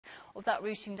of that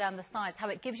ruching down the sides, how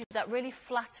it gives you that really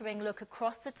flattering look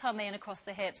across the tummy and across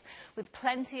the hips with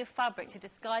plenty of fabric to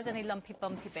disguise any lumpy,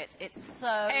 bumpy bits. It's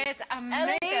so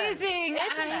amazing.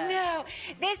 I know.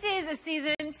 This is a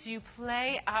season to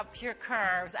play up your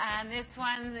curves, and this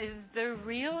one is the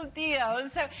real deal.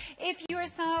 So if you are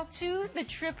small to the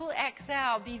triple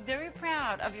XL, be very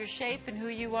proud of your shape and who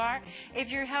you are. If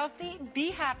you're healthy,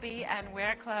 be happy and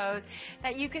wear clothes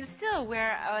that you can still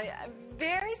wear a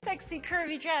very sexy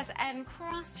curvy dress and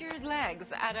cross your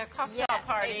legs at a cocktail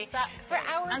party for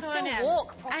hours and on end. still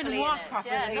walk properly. And walk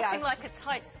properly, yeah, nothing like a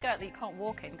tight skirt that you can't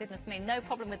walk in. Goodness me, no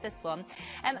problem with this one.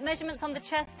 Measurements on the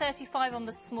chest, 35 on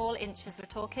the small, inches we're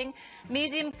talking.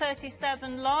 Medium,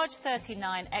 37, large,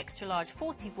 39, extra large,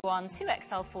 41,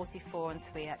 2XL, 44, and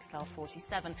 3XL,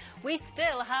 47. We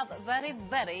still have very,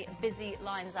 very busy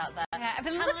lines out there. Yeah,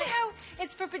 but look at how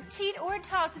it's for petite or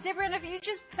tall. So, Deborah, and if you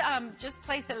just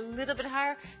place it a little bit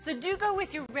higher, so do go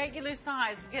with your regular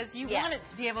size because you want it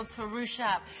to be able to ruche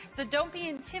up. So don't be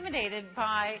intimidated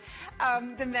by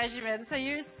the measurements. So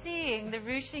you're seeing the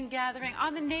ruching gathering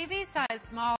on the navy size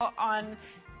small on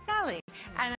Sally.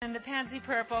 And then the pansy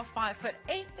purple,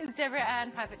 5'8" is Deborah,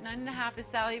 and 5'9.5" is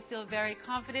Sally. Feel very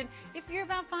confident. If you're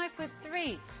about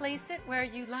 5'3", place it where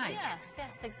you like. Yes,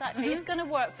 exactly. It's going to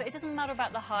work for, it doesn't matter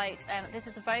about the height. This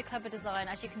is a very clever design.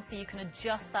 As you can see, you can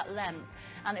adjust that length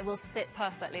and it will sit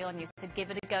perfectly on you. So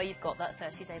give it a go. You've got that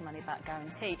 30-day money-back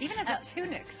guarantee. Even as a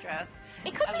tunic dress.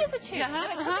 It could be as a tunic.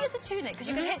 It could be as a tunic because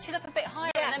you can hitch it up a bit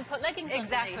higher and then put leggings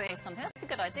underneath or something. That's a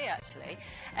good idea, actually.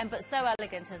 But so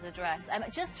elegant as a dress.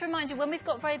 Just to remind you, when we've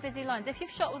got very busy lines, if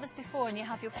you've shot with us before and you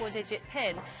have your 4-digit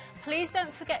PIN, please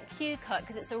don't forget Q-Cut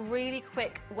because it's a really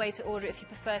quick way to order if you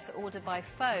prefer to order by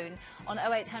phone on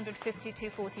 0800 52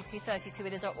 40 232.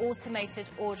 It is our automated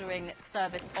ordering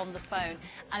service on the phone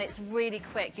and it's really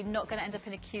quick. You're not going to end up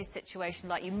in a queue situation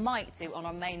like you might do on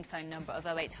our main phone number of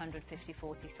 0800 50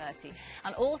 40 30.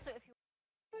 And also, if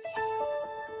you